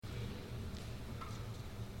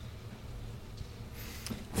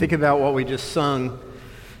Think about what we just sung,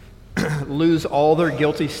 lose all their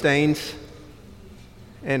guilty stains.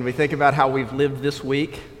 And we think about how we've lived this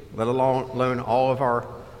week, let alone all of our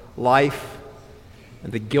life,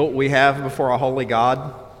 and the guilt we have before a holy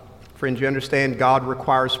God. Friends, you understand God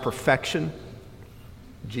requires perfection.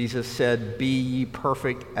 Jesus said, "Be ye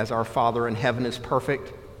perfect as our Father in heaven is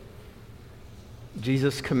perfect."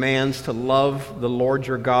 Jesus commands to love the Lord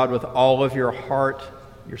your God with all of your heart,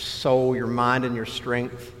 your soul, your mind, and your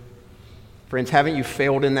strength. Friends, haven't you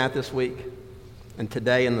failed in that this week and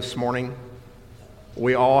today and this morning?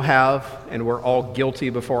 We all have, and we're all guilty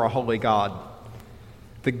before a holy God.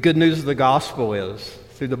 The good news of the gospel is,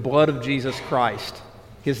 through the blood of Jesus Christ,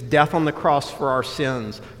 His death on the cross for our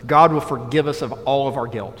sins, God will forgive us of all of our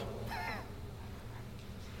guilt.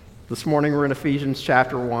 This morning we're in Ephesians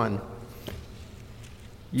chapter 1.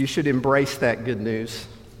 You should embrace that good news.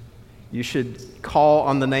 You should call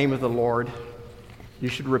on the name of the Lord. You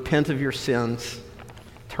should repent of your sins,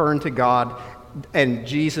 turn to God, and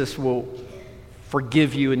Jesus will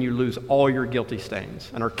forgive you and you lose all your guilty stains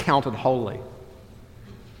and are counted holy.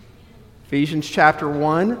 Ephesians chapter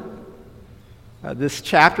 1. This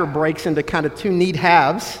chapter breaks into kind of two neat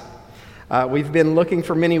halves. We've been looking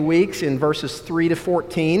for many weeks in verses 3 to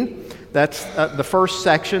 14. That's the first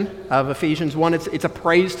section of Ephesians 1. It's a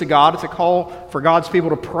praise to God. It's a call for God's people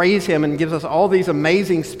to praise Him, and gives us all these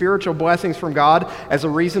amazing spiritual blessings from God as a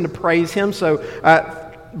reason to praise Him. So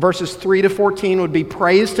verses 3 to 14 would be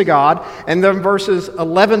praise to God, and then verses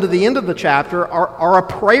 11 to the end of the chapter are a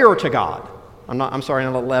prayer to God. Not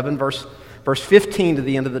 11, verse 15 to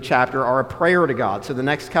the end of the chapter are a prayer to God. So the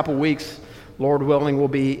next couple weeks, Lord willing, we'll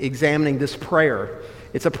be examining this prayer.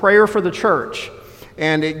 It's a prayer for the church,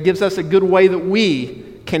 and it gives us a good way that we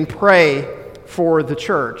can pray for the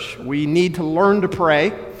church. We need to learn to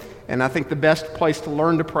pray, and I think the best place to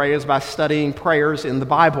learn to pray is by studying prayers in the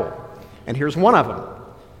Bible. And here's one of them.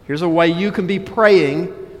 Here's a way you can be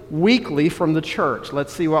praying weekly from the church.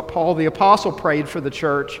 Let's see what Paul the Apostle prayed for the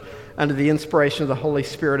church under the inspiration of the Holy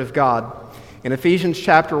Spirit of God. In Ephesians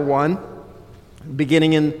chapter 1,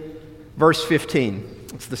 beginning in verse 15,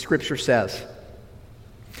 it's the scripture says,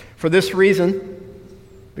 "For this reason,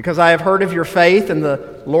 because I have heard of your faith in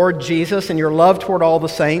the Lord Jesus and your love toward all the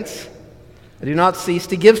saints, I do not cease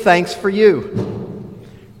to give thanks for you,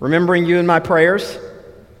 remembering you in my prayers,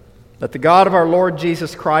 that the God of our Lord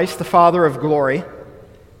Jesus Christ, the Father of glory,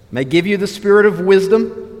 may give you the spirit of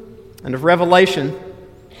wisdom and of revelation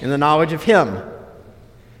in the knowledge of Him,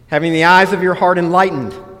 having the eyes of your heart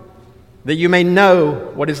enlightened, that you may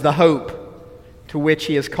know what is the hope to which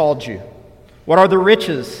He has called you, what are the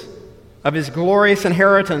riches of His glorious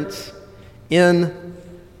inheritance in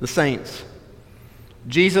the saints."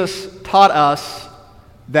 Jesus taught us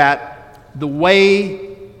that the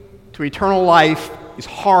way to eternal life is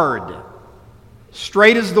hard.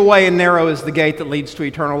 Straight is the way and narrow is the gate that leads to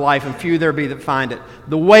eternal life, and few there be that find it.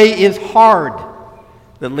 The way is hard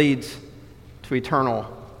that leads to eternal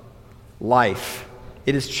life.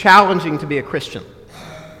 It is challenging to be a Christian.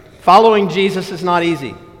 Following Jesus is not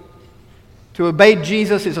easy. To obey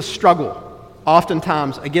Jesus is a struggle,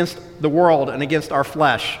 oftentimes against the world and against our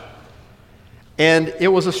flesh. And it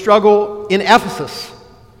was a struggle in Ephesus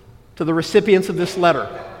to the recipients of this letter.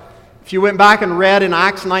 If you went back and read in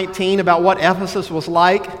Acts 19 about what Ephesus was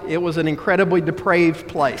like, it was an incredibly depraved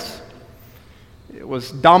place. It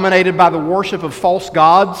was dominated by the worship of false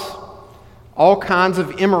gods, all kinds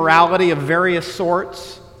of immorality of various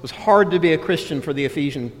sorts. It was hard to be a Christian for the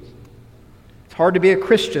Ephesians. It's hard to be a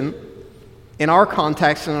Christian in our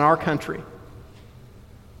context and in our country.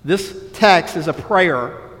 This text is a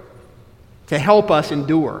prayer to help us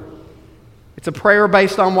endure. It's a prayer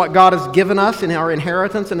based on what God has given us in our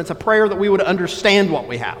inheritance, and it's a prayer that we would understand what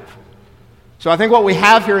we have. So I think what we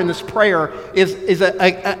have here in this prayer is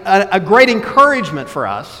a great encouragement for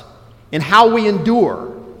us in how we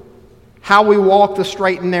endure, how we walk the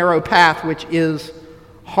straight and narrow path, which is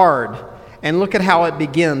hard. And look at how it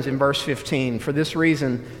begins in verse 15. "For this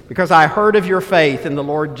reason, because I heard of your faith in the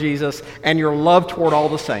Lord Jesus and your love toward all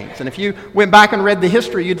the saints." And if you went back and read the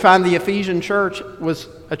history, you'd find the Ephesian church was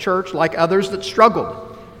a church like others that struggled.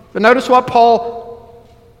 But notice what Paul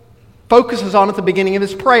focuses on at the beginning of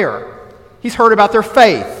his prayer. He's heard about their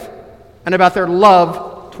faith and about their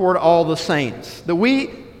love toward all the saints. That we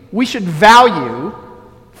should value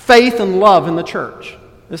faith and love in the church.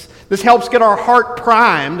 This helps get our heart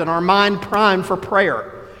primed and our mind primed for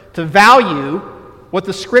prayer, to value what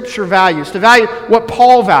the Scripture values, to value what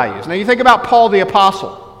Paul values. Now you think about Paul the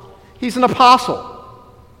Apostle. He's an apostle.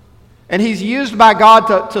 And he's used by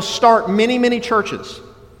God to start many, many churches.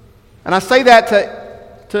 And I say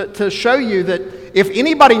that to show you that if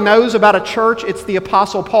anybody knows about a church, it's the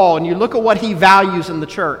Apostle Paul. And you look at what he values in the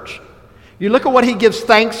church. You look at what he gives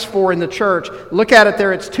thanks for in the church. Look at it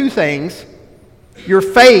there. It's two things. Your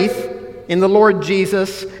faith in the Lord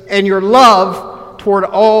Jesus and your love toward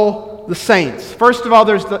all the saints. First of all,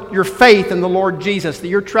 there's your faith in the Lord Jesus, that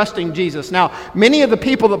you're trusting Jesus. Now, many of the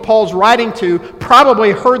people that Paul's writing to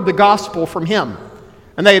probably heard the gospel from him,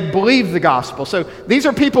 and they had believed the gospel. So these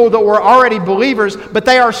are people that were already believers, but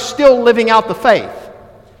they are still living out the faith,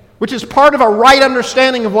 which is part of a right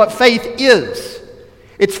understanding of what faith is.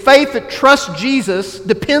 It's faith that trusts Jesus,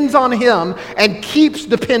 depends on him, and keeps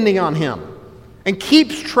depending on him, and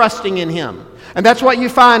keeps trusting in him. And that's what you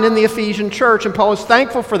find in the Ephesian church, and Paul is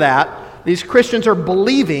thankful for that. These Christians are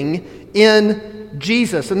believing in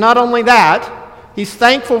Jesus. And not only that, he's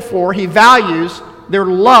thankful for, he values their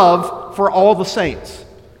love for all the saints.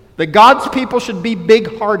 That God's people should be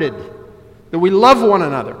big-hearted, that we love one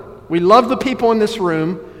another. We love the people in this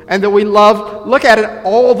room, and that we love, look at it,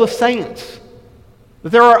 all the saints.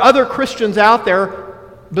 That there are other Christians out there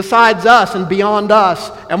besides us and beyond us,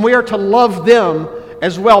 and we are to love them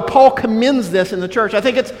as well. Paul commends this in the church. I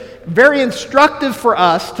think it's very instructive for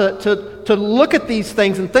us to look at these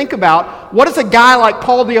things and think about, what does a guy like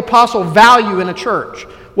Paul the Apostle value in a church?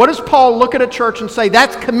 What does Paul look at a church and say,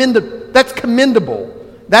 that's commendable, that's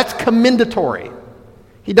commendatory?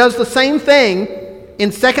 He does the same thing in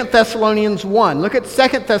 2 Thessalonians 1. Look at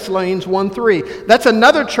 2 Thessalonians 1:3. That's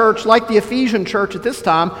another church like the Ephesian church at this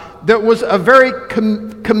time that was a very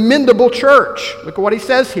commendable church. Look at what he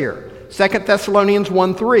says here. 2 Thessalonians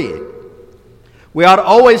 1:3. We ought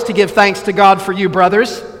always to give thanks to God for you,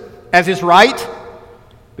 brothers, as is right,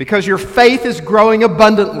 because your faith is growing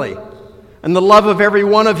abundantly, and the love of every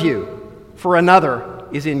one of you for another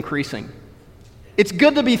is increasing. It's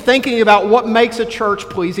good to be thinking about what makes a church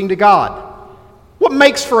pleasing to God. What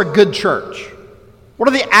makes for a good church? What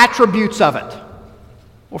are the attributes of it?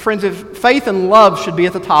 Well, friends, if faith and love should be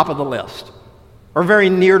at the top of the list, or very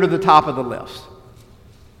near to the top of the list,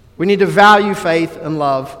 we need to value faith and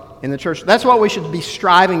love in the church. That's what we should be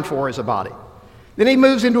striving for as a body. Then he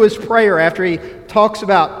moves into his prayer after he talks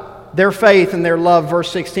about their faith and their love.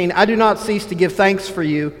 Verse 16, I do not cease to give thanks for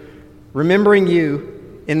you, remembering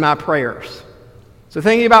you in my prayers. So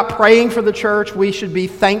thinking about praying for the church, we should be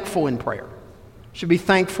thankful in prayer. Should be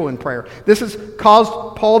thankful in prayer. This has caused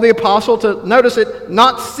Paul the Apostle to, notice it,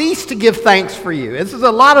 not cease to give thanks for you. This is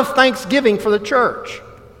a lot of thanksgiving for the church.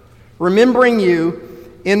 Remembering you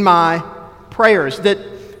in my prayers. That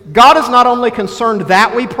God is not only concerned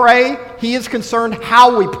that we pray, he is concerned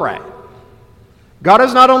how we pray. God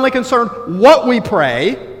is not only concerned what we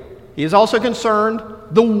pray, he is also concerned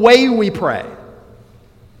the way we pray.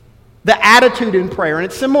 The attitude in prayer. And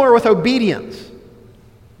it's similar with obedience.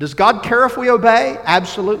 Does God care if we obey?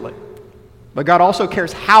 Absolutely. But God also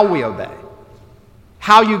cares how we obey.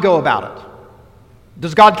 How you go about it.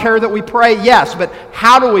 Does God care that we pray? Yes, but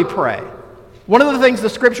how do we pray? One of the things the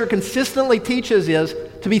Scripture consistently teaches is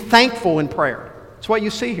to be thankful in prayer. That's what you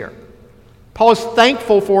see here. Paul is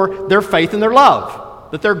thankful for their faith and their love,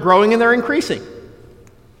 that they're growing and they're increasing.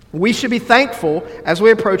 We should be thankful as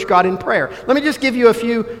we approach God in prayer. Let me just give you a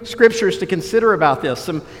few scriptures to consider about this.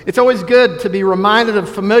 It's always good to be reminded of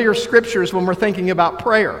familiar scriptures when we're thinking about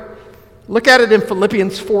prayer. Look at it in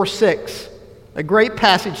Philippians 4:6, a great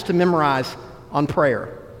passage to memorize on prayer.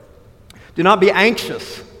 Do not be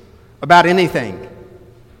anxious about anything,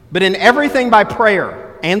 but in everything by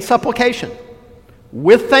prayer and supplication,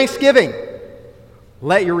 with thanksgiving,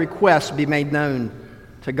 let your requests be made known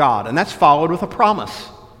to God. And that's followed with a promise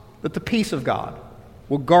that the peace of God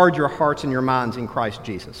will guard your hearts and your minds in Christ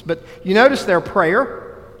Jesus. But you notice their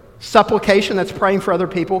prayer, supplication, that's praying for other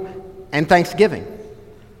people, and thanksgiving.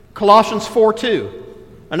 Colossians 4:2,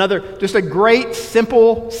 another, just a great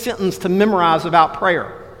simple sentence to memorize about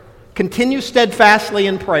prayer. Continue steadfastly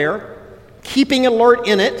in prayer, keeping alert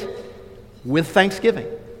in it with thanksgiving.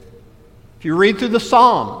 If you read through the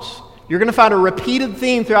Psalms, you're going to find a repeated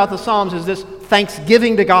theme throughout the Psalms is this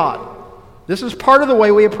thanksgiving to God. This is part of the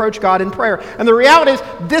way we approach God in prayer. And the reality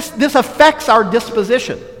is, this affects our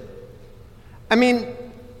disposition. I mean,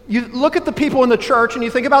 you look at the people in the church and you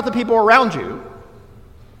think about the people around you.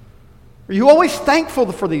 Are you always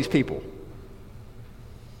thankful for these people?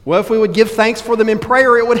 Well, if we would give thanks for them in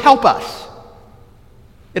prayer, it would help us.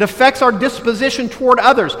 It affects our disposition toward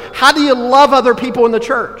others. How do you love other people in the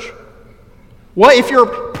church? Well, if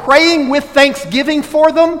you're praying with thanksgiving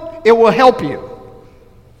for them, it will help you.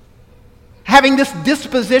 Having this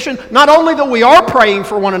disposition, not only that we are praying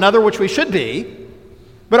for one another, which we should be,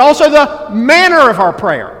 but also the manner of our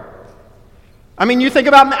prayer. I mean, you think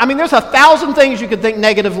about, there's 1,000 things you could think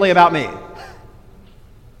negatively about me.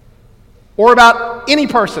 or about any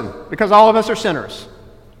person, because all of us are sinners.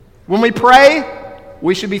 When we pray,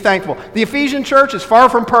 we should be thankful. The Ephesian church is far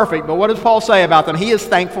from perfect, but what does Paul say about them? He is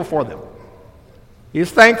thankful for them. He is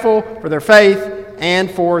thankful for their faith and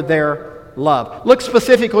for their love. Look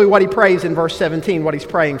specifically what he prays in verse 17, what he's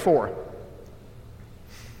praying for.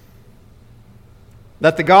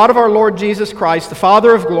 That the God of our Lord Jesus Christ, the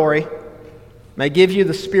Father of glory, may give you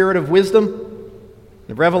the spirit of wisdom,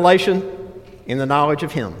 the revelation, in the knowledge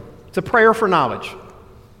of Him. It's a prayer for knowledge.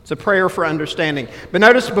 It's a prayer for understanding. But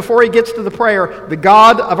notice before he gets to the prayer, the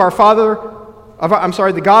God of our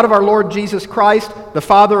Lord Jesus Christ, the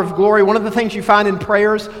Father of glory. One of the things you find in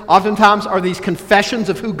prayers oftentimes are these confessions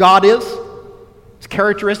of who God is. It's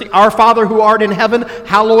characteristic. Our Father who art in heaven,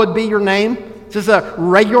 hallowed be your name. This is a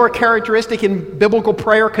regular characteristic in biblical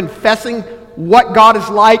prayer, confessing what God is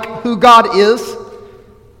like, who God is.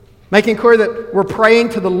 Making clear that we're praying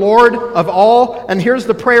to the Lord of all. And here's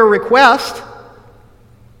the prayer request: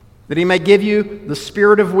 that He may give you the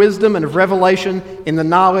spirit of wisdom and of revelation in the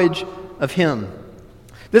knowledge of Him.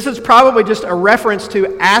 This is probably just a reference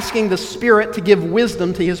to asking the Spirit to give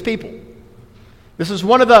wisdom to His people. This is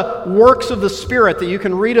one of the works of the Spirit that you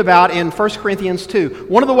can read about in 1 Corinthians 2.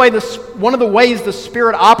 One of the ways the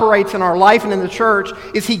Spirit operates in our life and in the church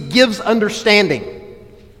is He gives understanding.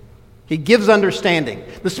 He gives understanding.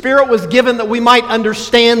 The Spirit was given that we might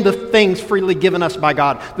understand the things freely given us by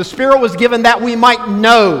God. The Spirit was given that we might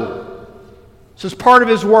know. This is part of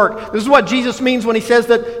His work. This is what Jesus means when He says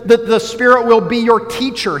that the Spirit will be your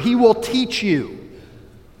teacher. He will teach you.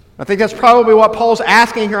 I think that's probably what Paul's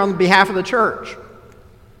asking here on behalf of the church.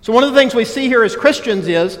 So one of the things we see here as Christians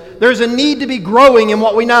is there's a need to be growing in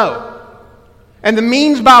what we know. And the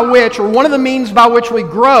means by which, or one of the means by which we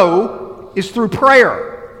grow, is through prayer.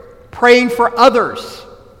 Praying for others.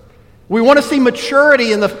 We want to see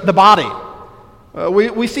maturity in the body.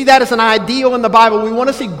 We see that as an ideal in the Bible. We want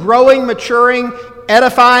to see growing, maturing,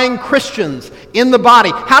 edifying Christians in the body.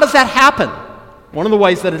 How does that happen? One of the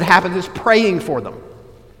ways that it happens is praying for them.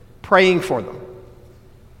 Praying for them.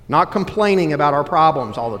 Not complaining about our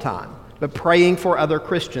problems all the time, but praying for other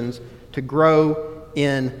Christians to grow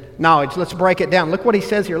in knowledge. Let's break it down. Look what he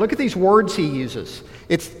says here. Look at these words he uses.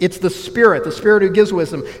 It's the Spirit who gives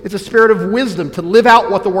wisdom. It's a spirit of wisdom to live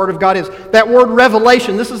out what the Word of God is. That word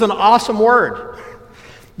revelation, this is an awesome word.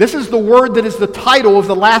 This is the word that is the title of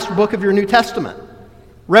the last book of your New Testament.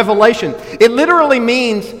 Revelation. It literally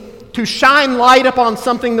means to shine light upon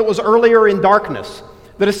something that was earlier in darkness.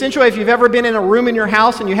 That essentially, if you've ever been in a room in your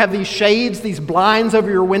house and you have these shades, these blinds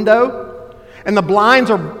over your window, and the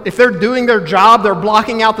blinds are, if they're doing their job, they're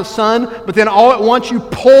blocking out the sun, but then all at once you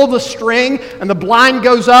pull the string and the blind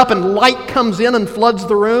goes up and light comes in and floods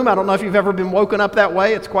the room. I don't know if you've ever been woken up that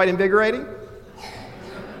way. It's quite invigorating.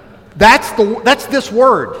 That's this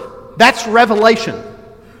word. That's revelation.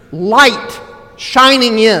 Light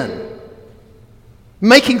shining in.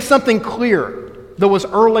 Making something clear that was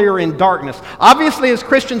earlier in darkness. Obviously, as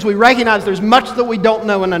Christians, we recognize there's much that we don't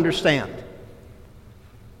know and understand.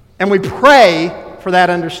 And we pray for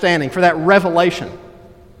that understanding, for that revelation.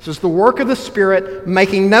 This is the work of the Spirit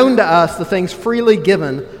making known to us the things freely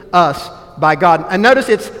given us by God. And notice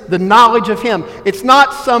it's the knowledge of Him. It's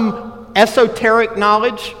not some esoteric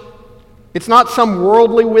knowledge. It's not some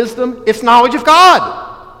worldly wisdom. It's knowledge of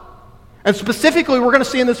God. And specifically, we're going to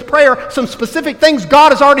see in this prayer some specific things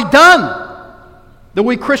God has already done that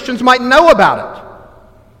we Christians might know about it.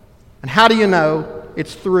 And how do you know?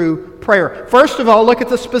 It's through prayer. First of all, look at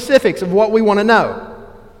the specifics of what we want to know.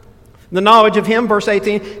 The knowledge of Him, verse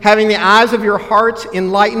 18, having the eyes of your hearts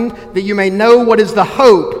enlightened, that you may know what is the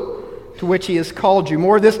hope to which He has called you.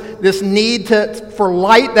 More this need for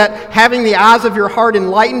light, that having the eyes of your heart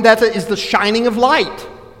enlightened, that is the shining of light.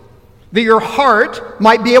 That your heart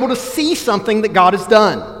might be able to see something that God has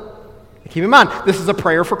done. Keep in mind, this is a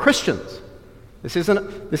prayer for Christians. This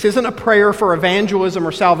isn't a prayer for evangelism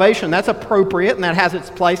or salvation. That's appropriate and that has its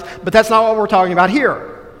place, but that's not what we're talking about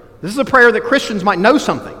here. This is a prayer that Christians might know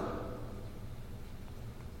something.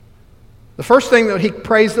 The first thing that he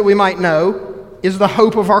prays that we might know is the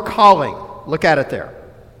hope of our calling. Look at it there.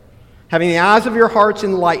 Having the eyes of your hearts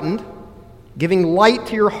enlightened, giving light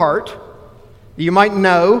to your heart, that you might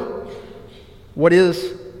know what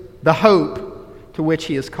is the hope to which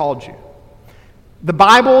He has called you. The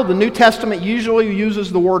Bible, the New Testament, usually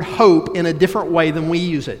uses the word hope in a different way than we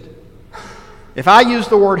use it. If I use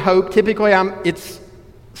the word hope, typically it's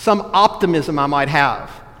some optimism I might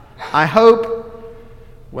have. I hope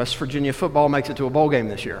West Virginia football makes it to a bowl game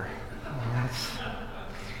this year.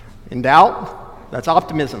 In doubt, that's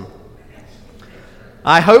optimism.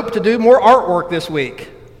 I hope to do more artwork this week.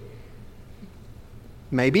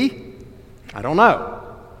 Maybe. I don't know.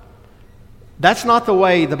 That's not the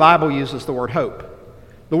way the Bible uses the word hope.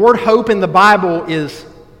 The word hope in the Bible is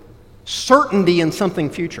certainty in something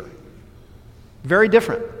future. Very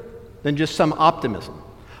different than just some optimism.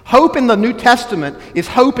 Hope in the New Testament is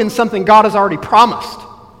hope in something God has already promised.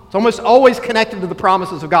 It's almost always connected to the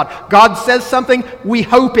promises of God. God says something, we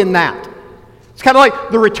hope in that. It's kind of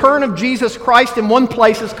like the return of Jesus Christ in one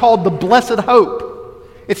place is called the blessed hope.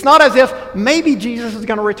 It's not as if maybe Jesus is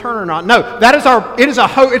going to return or not. No, it is a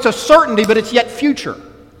hope, it's a certainty, but it's yet future.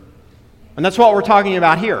 And that's what we're talking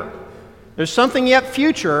about here. There's something yet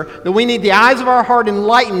future that we need the eyes of our heart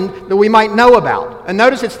enlightened that we might know about. And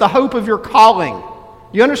notice it's the hope of your calling.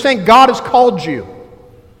 You understand God has called you.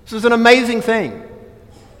 This is an amazing thing.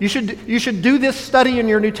 You should do this study in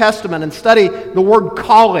your New Testament and study the word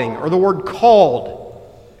calling or the word called.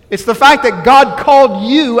 It's the fact that God called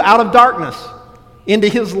you out of darkness into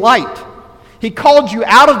His light. He called you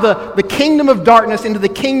out of the kingdom of darkness into the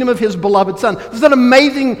kingdom of His beloved Son. This is an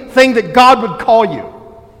amazing thing that God would call you.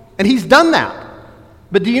 And He's done that.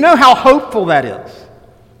 But do you know how hopeful that is?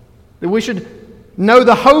 That we should know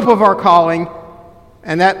the hope of our calling,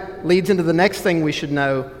 and that leads into the next thing we should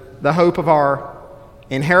know, the hope of our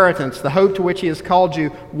inheritance, the hope to which He has called you.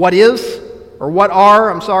 What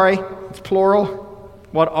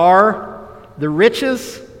are the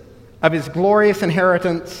riches of His glorious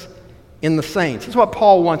inheritance in the saints? It's what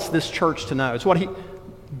Paul wants this church to know. It's what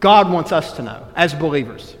God wants us to know as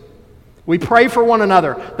believers. We pray for one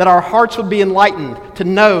another that our hearts would be enlightened to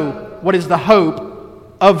know what is the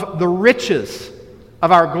hope of the riches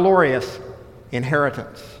of our glorious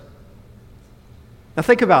inheritance. Now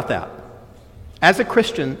think about that. As a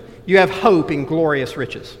Christian, you have hope in glorious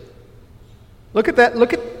riches. Look at that.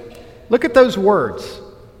 Look at those words.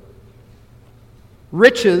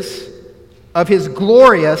 Riches of His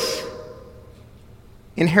glorious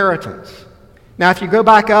inheritance. Now, if you go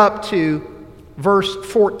back up to verse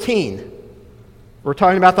 14, we're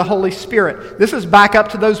talking about the Holy Spirit. This is back up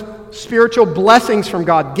to those spiritual blessings from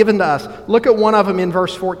God given to us. Look at one of them in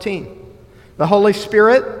verse 14. The Holy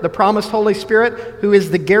Spirit, the promised Holy Spirit, who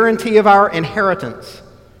is the guarantee of our inheritance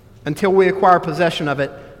until we acquire possession of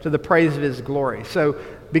it to the praise of His glory. So,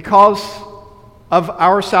 because of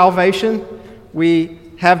our salvation, we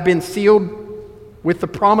have been sealed with the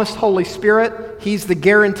promised Holy Spirit. He's the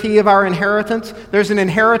guarantee of our inheritance. There's an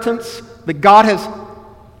inheritance that God has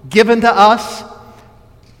given to us.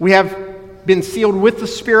 We have been sealed with the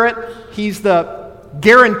Spirit. He's the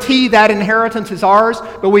guarantee that inheritance is ours,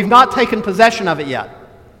 but we've not taken possession of it yet.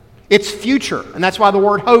 It's future, and that's why the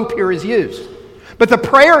word hope here is used. But the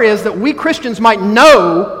prayer is that we Christians might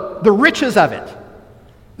know the riches of it.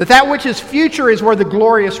 That which is future is where the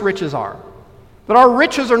glorious riches are. But our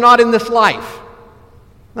riches are not in this life.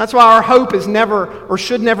 That's why our hope is never or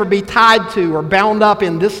should never be tied to or bound up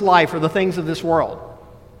in this life or the things of this world.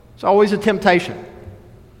 It's always a temptation.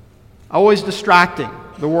 Always distracting,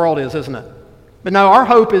 the world is, isn't it? But no, our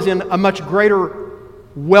hope is in a much greater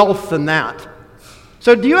wealth than that.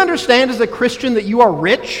 So do you understand as a Christian that you are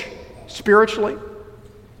rich spiritually?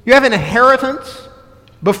 You have an inheritance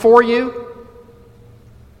before you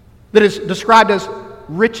that is described as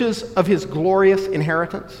riches of His glorious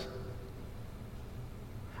inheritance.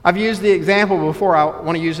 I've used the example before. I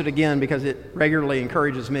want to use it again because it regularly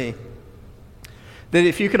encourages me. That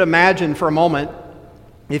if you could imagine for a moment,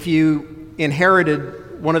 if you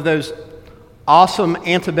inherited one of those awesome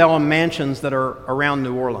antebellum mansions that are around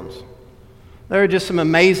New Orleans. There are just some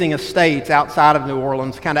amazing estates outside of New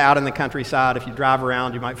Orleans, kind of out in the countryside. If you drive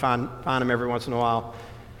around, you might find them every once in a while.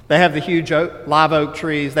 They have the huge live oak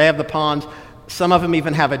trees. They have the ponds. Some of them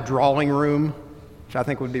even have a drawing room, which I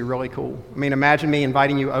think would be really cool. I mean, imagine me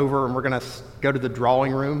inviting you over and we're going to go to the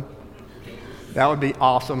drawing room. That would be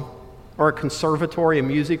awesome. Or a conservatory, a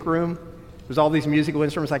music room. There's all these musical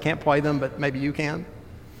instruments. I can't play them, but maybe you can.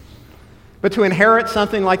 But to inherit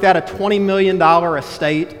something like that, a $20 million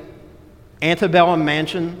estate, antebellum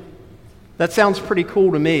mansion, that sounds pretty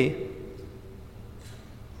cool to me.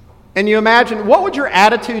 And you imagine, what would your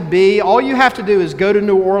attitude be? All you have to do is go to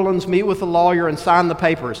New Orleans, meet with a lawyer, and sign the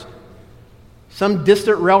papers. Some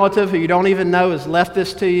distant relative who you don't even know has left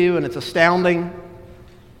this to you, and it's astounding.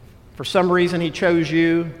 For some reason, he chose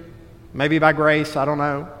you, maybe by grace, I don't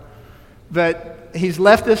know. But he's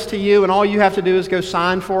left this to you, and all you have to do is go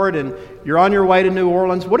sign for it, and you're on your way to New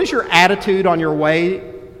Orleans. What is your attitude on your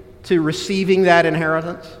way to receiving that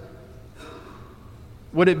inheritance?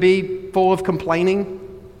 Would it be full of complaining?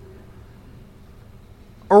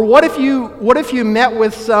 Or what if you met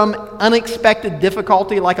with some unexpected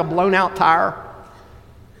difficulty like a blown out tire?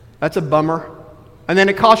 That's a bummer. And then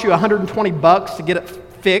it costs you $120 to get it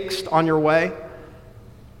fixed on your way.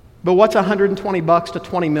 But what's $120 to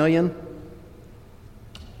 $20 million?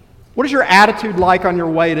 What is your attitude like on your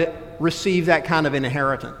way to receive that kind of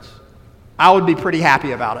inheritance? I would be pretty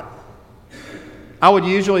happy about it. I would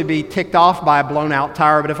usually be ticked off by a blown out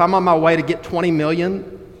tire, but if I'm on my way to get $20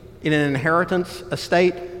 million in an inheritance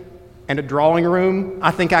estate and a drawing room,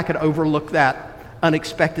 I think I could overlook that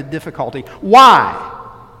unexpected difficulty. Why?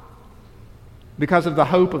 Because of the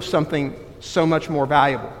hope of something so much more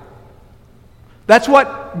valuable. That's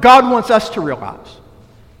what God wants us to realize.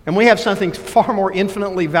 And we have something far more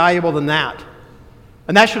infinitely valuable than that.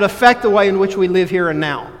 And that should affect the way in which we live here and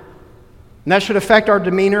now. And that should affect our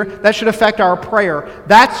demeanor. That should affect our prayer.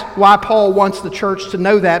 That's why Paul wants the church to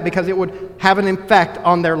know that, because it would have an effect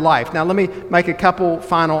on their life. Now let me make a couple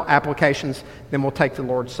final applications, then we'll take the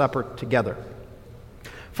Lord's Supper together.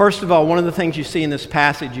 First of all, one of the things you see in this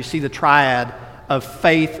passage, you see the triad of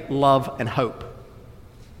faith, love, and hope.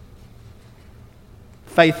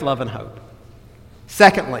 Faith, love, and hope.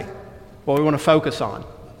 Secondly, what we want to focus on,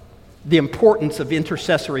 the importance of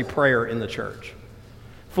intercessory prayer in the church.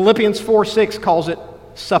 Philippians 4:6 calls it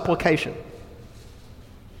supplication.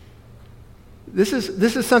 This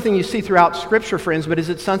is something you see throughout Scripture, friends, but is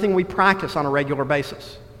it something we practice on a regular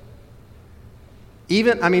basis?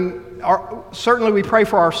 Certainly we pray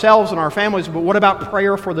for ourselves and our families, but what about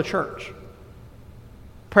prayer for the church?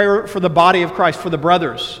 Prayer for the body of Christ, for the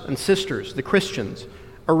brothers and sisters, the Christians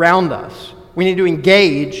around us. We need to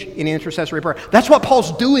engage in intercessory prayer. That's what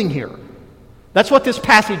Paul's doing here. That's what this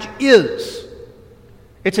passage is.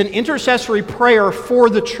 It's an intercessory prayer for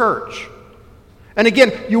the church. And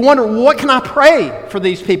again, you wonder, what can I pray for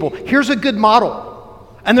these people? Here's a good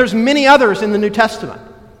model. And there's many others in the New Testament.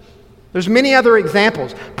 There's many other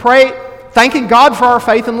examples. Pray, thanking God for our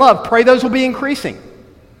faith and love. Pray those will be increasing.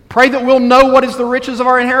 Pray that we'll know what is the riches of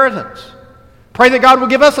our inheritance. Pray that God will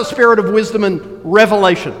give us a spirit of wisdom and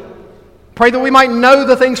revelation. Pray that we might know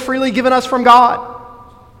the things freely given us from God.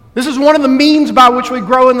 This is one of the means by which we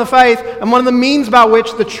grow in the faith, and one of the means by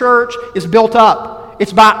which the church is built up.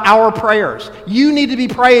 It's by our prayers. You need to be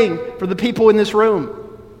praying for the people in this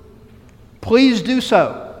room. Please do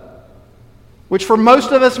so. Which for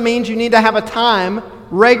most of us means you need to have a time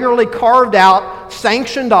regularly carved out,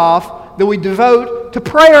 sanctioned off, that we devote to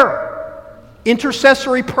prayer.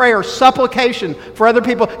 Intercessory prayer, supplication for other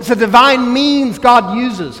people. It's a divine means God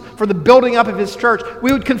uses for the building up of His church.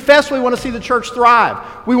 We would confess we want to see the church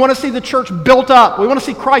thrive. We want to see the church built up. We want to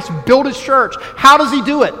see Christ build His church. How does He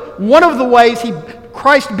do it? One of the ways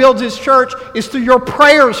Christ builds His church is through your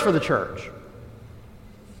prayers for the church.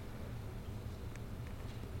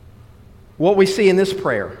 What we see in this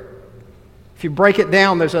prayer, if you break it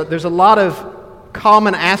down, there's a lot of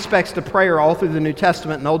common aspects to prayer all through the New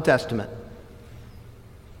Testament and Old Testament.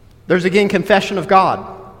 There's again confession of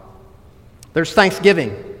God. There's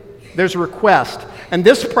thanksgiving. There's request. And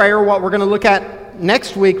this prayer, what we're going to look at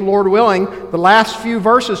next week, Lord willing, the last few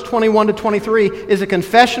verses, 21 to 23, is a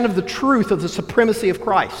confession of the truth of the supremacy of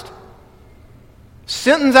Christ.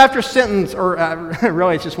 Sentence after sentence, or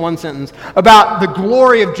really it's just one sentence, about the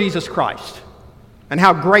glory of Jesus Christ and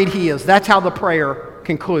how great He is. That's how the prayer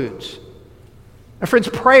concludes. Now, friends,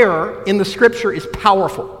 prayer in the Scripture is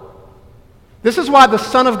powerful. This is why the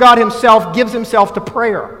Son of God Himself gives Himself to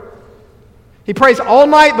prayer. He prays all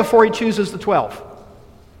night before He chooses the 12.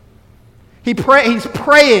 He's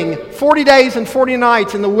praying 40 days and 40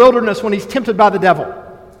 nights in the wilderness when He's tempted by the devil.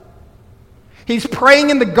 He's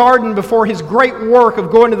praying in the garden before His great work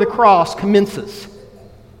of going to the cross commences.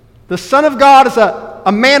 The Son of God is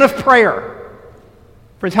a man of prayer.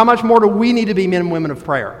 Friends, how much more do we need to be men and women of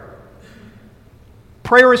prayer?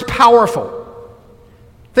 Prayer is powerful.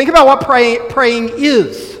 Think about what praying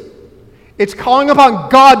is. It's calling upon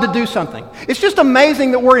God to do something. It's just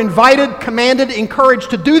amazing that we're invited, commanded,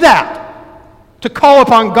 encouraged to do that, to call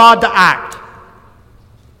upon God to act.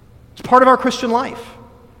 It's part of our Christian life.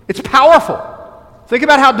 It's powerful. Think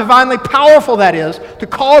about how divinely powerful that is, to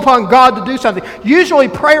call upon God to do something. Usually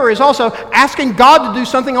prayer is also asking God to do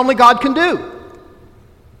something only God can do.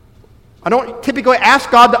 I don't typically ask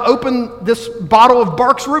God to open this bottle of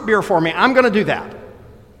Barks root beer for me. I'm going to do that.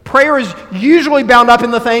 Prayer is usually bound up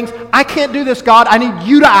in the things, I can't do this, God, I need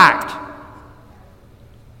You to act.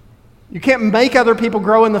 You can't make other people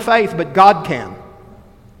grow in the faith, but God can.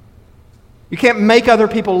 You can't make other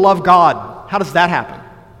people love God. How does that happen?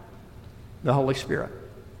 The Holy Spirit.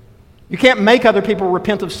 You can't make other people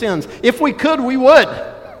repent of sins. If we could, we would.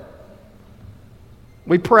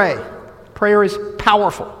 We pray. Prayer is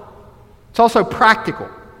powerful. It's also practical.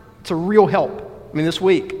 It's a real help. I mean, this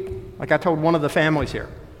week, like I told one of the families here,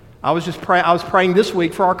 I was praying this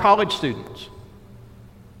week for our college students.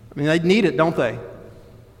 I mean, they need it, don't they?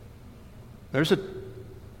 There's a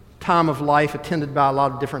time of life attended by a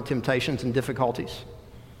lot of different temptations and difficulties.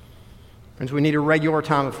 Friends, we need a regular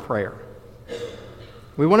time of prayer.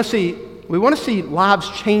 We want to see lives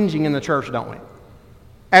changing in the church, don't we?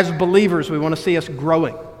 As believers, we want to see us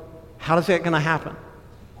growing. How is that going to happen?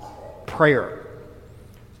 Prayer.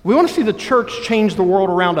 We want to see the church change the world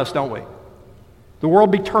around us, don't we? The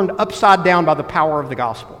world be turned upside down by the power of the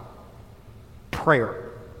gospel. Prayer.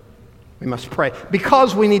 We must pray.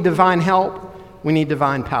 Because we need divine help, we need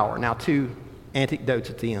divine power. Now, 2 anecdotes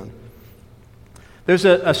at the end. There's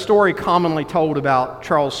a story commonly told about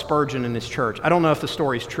Charles Spurgeon and his church. I don't know if the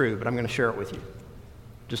story's true, but I'm going to share it with you.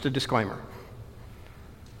 Just a disclaimer.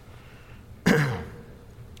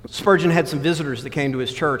 Spurgeon had some visitors that came to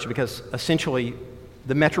his church because essentially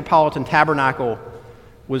the Metropolitan Tabernacle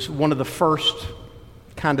was one of the first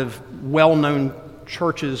kind of well-known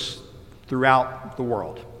churches throughout the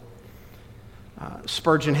world.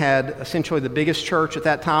 Spurgeon had essentially the biggest church at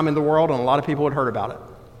that time in the world, and a lot of people had heard about it.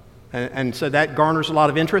 And so that garners a lot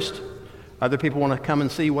of interest. Other people want to come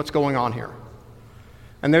and see what's going on here.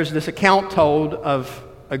 And there's this account told of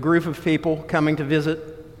a group of people coming to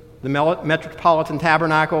visit the Metropolitan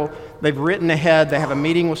Tabernacle. They've written ahead. They have a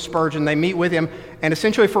meeting with Spurgeon. They meet with him. And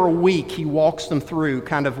essentially for a week, he walks them through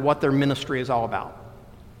kind of what their ministry is all about.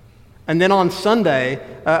 And then on Sunday,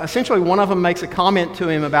 essentially one of them makes a comment to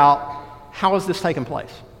him about, how has this taken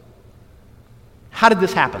place? How did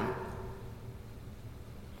this happen?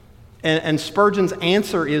 And Spurgeon's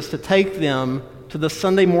answer is to take them to the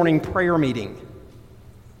Sunday morning prayer meeting.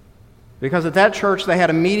 Because at that church, they had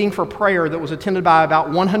a meeting for prayer that was attended by about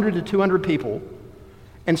 100 to 200 people.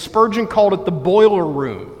 And Spurgeon called it the boiler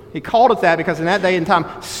room. He called it that because in that day and time,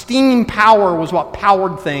 steam power was what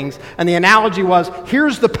powered things. And the analogy was,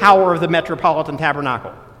 here's the power of the Metropolitan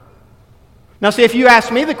Tabernacle. Now see, if you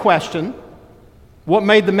ask me the question, what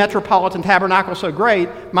made the Metropolitan Tabernacle so great?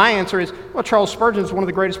 My answer is, well, Charles Spurgeon is one of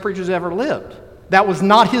the greatest preachers that ever lived. That was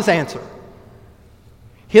not his answer.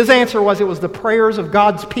 His answer was it was the prayers of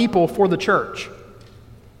God's people for the church.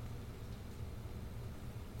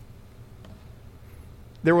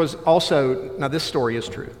 There was also, now this story is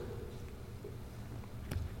true.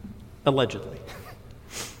 Allegedly.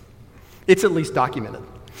 It's at least documented.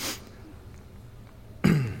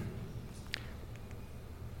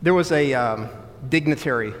 There was a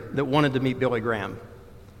dignitary that wanted to meet Billy Graham.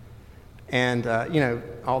 And,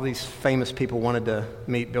 all these famous people wanted to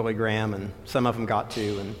meet Billy Graham, and some of them got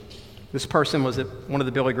to. And this person was at one of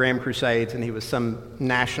the Billy Graham crusades, and he was some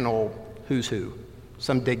national who's who,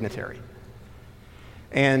 some dignitary.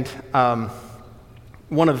 And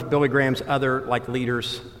one of Billy Graham's other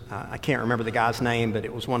leaders, I can't remember the guy's name, but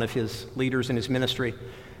it was one of his leaders in his ministry,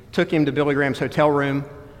 took him to Billy Graham's hotel room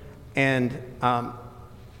and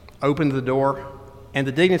opened the door, and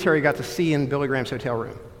the dignitary got to see in Billy Graham's hotel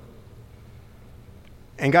room.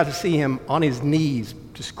 And got to see him on his knees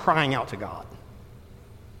just crying out to God.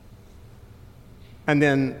 And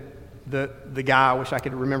then the guy, I wish I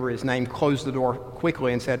could remember his name, closed the door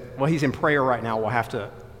quickly and said, well, he's in prayer right now. You'll have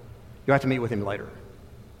to meet with him later.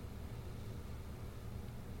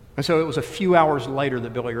 And so it was a few hours later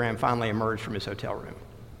that Billy Graham finally emerged from his hotel room.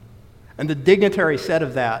 And the dignitary said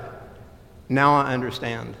of that, now I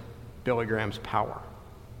understand Billy Graham's power.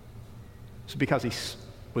 It's because he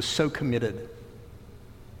was so committed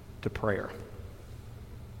to prayer.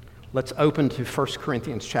 Let's open to 1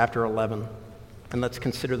 Corinthians chapter 11, and let's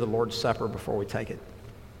consider the Lord's Supper before we take it.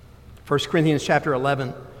 1 Corinthians chapter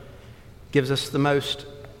 11 gives us the most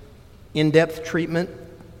in-depth treatment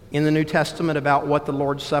in the New Testament about what the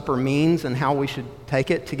Lord's Supper means and how we should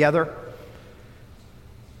take it together.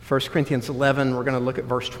 1 Corinthians 11, we're going to look at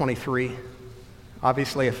verse 23.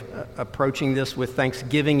 Obviously, if approaching this with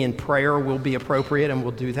thanksgiving in prayer will be appropriate, and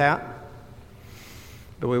we'll do that.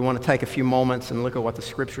 But we want to take a few moments and look at what the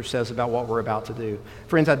Scripture says about what we're about to do.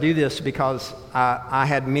 Friends, I do this because I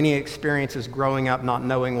had many experiences growing up not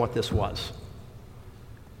knowing what this was.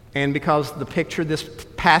 And because the picture this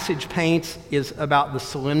passage paints is about the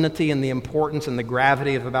solemnity and the importance and the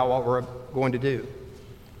gravity of about what we're going to do.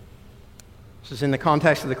 This is in the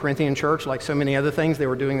context of the Corinthian church. Like so many other things, they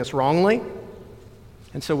were doing this wrongly.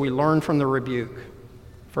 And so we learn from the rebuke.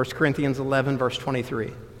 1 Corinthians 11, verse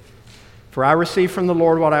 23. For I received from the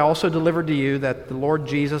Lord what I also delivered to you, that the Lord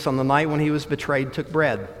Jesus, on the night when he was betrayed, took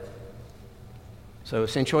bread. So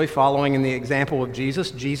essentially, following in the example of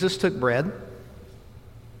Jesus, Jesus took bread.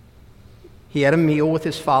 He had a meal with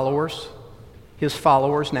his followers. His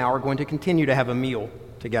followers now are going to continue to have a meal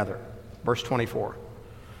together. Verse 24.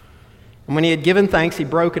 And And when he had given thanks, he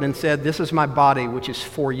broke it and said, "This is my body, which is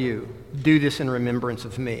for you. Do this in remembrance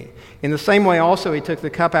of me." In the same way also he took the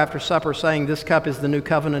cup after supper, saying, "This cup is the new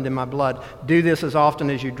covenant in my blood. Do this as often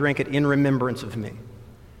as you drink it in remembrance of me."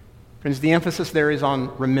 Friends, the emphasis there is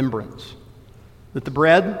on remembrance. That the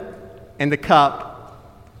bread and the cup,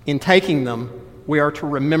 in taking them, we are to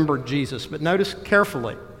remember Jesus. But notice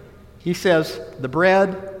carefully, he says the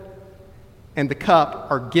bread and the cup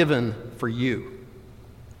are given for you.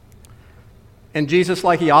 And Jesus,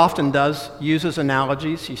 like he often does, uses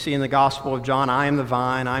analogies. You see in the Gospel of John, I am the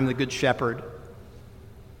vine, I am the good shepherd,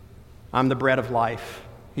 I'm the bread of life.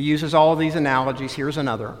 He uses all of these analogies. Here's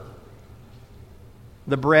another.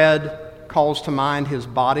 The bread calls to mind his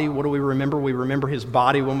body. What do we remember? We remember his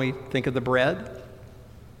body when we think of the bread.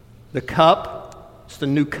 The cup, it's the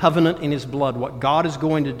new covenant in his blood, what God is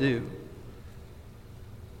going to do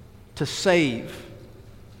to save,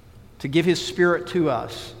 to give his Spirit to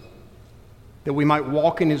us, that we might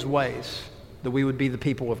walk in his ways, that we would be the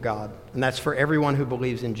people of God. And that's for everyone who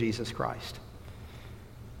believes in Jesus Christ.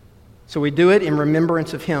 So we do it in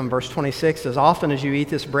remembrance of him. Verse 26, as often as you eat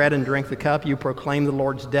this bread and drink the cup, you proclaim the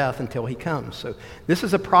Lord's death until he comes. So this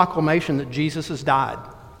is a proclamation that Jesus has died.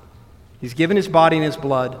 He's given his body and his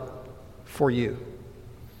blood for you.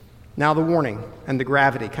 Now the warning and the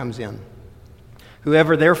gravity comes in.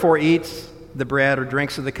 Whoever therefore eats the bread or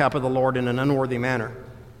drinks of the cup of the Lord in an unworthy manner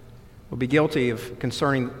will be guilty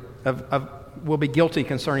concerning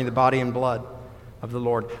the body and blood of the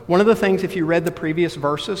Lord. One of the things, if you read the previous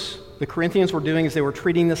verses, the Corinthians were doing is they were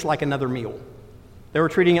treating this like another meal. They were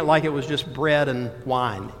treating it like it was just bread and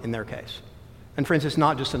wine in their case. And friends, it's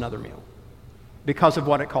not just another meal because of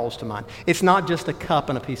what it calls to mind. It's not just a cup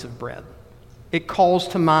and a piece of bread. It calls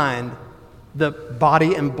to mind the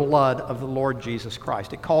body and blood of the Lord Jesus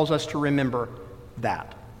Christ. It calls us to remember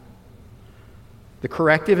that. The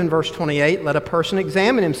corrective in verse 28, let a person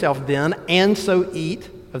examine himself then, and so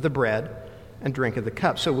eat of the bread and drink of the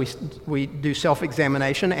cup. So we do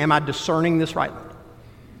self-examination. Am I discerning this rightly?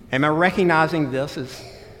 Am I recognizing this as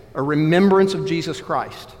a remembrance of Jesus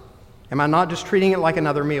Christ? Am I not just treating it like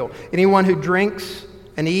another meal? Anyone who drinks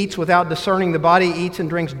and eats without discerning the body eats and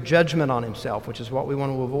drinks judgment on himself, which is what we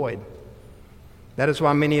want to avoid. That is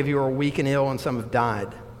why many of you are weak and ill and some have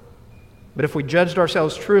died. But if we judged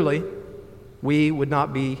ourselves truly, we would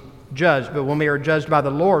not be judged. But when we are judged by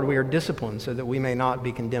the Lord, we are disciplined so that we may not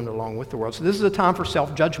be condemned along with the world. So this is a time for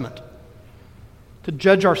self-judgment, to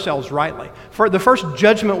judge ourselves rightly. For the first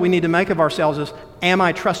judgment we need to make of ourselves is, am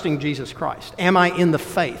I trusting Jesus Christ? Am I in the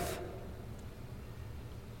faith?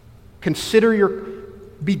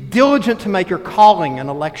 Be diligent to make your calling and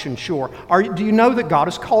election sure. Do you know that God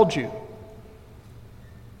has called you?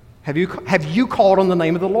 Have you called on the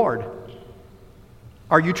name of the Lord?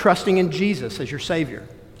 Are you trusting in Jesus as your Savior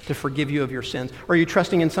to forgive you of your sins? Or are you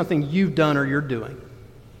trusting in something you've done or you're doing?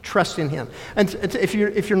 Trust in him. And if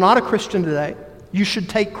you're not a Christian today, you should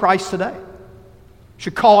take Christ today. You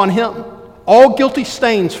should call on him. All guilty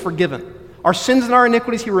stains forgiven. Our sins and our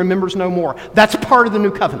iniquities he remembers no more. That's part of the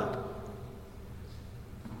new covenant.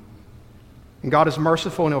 And God is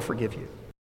merciful and he'll forgive you.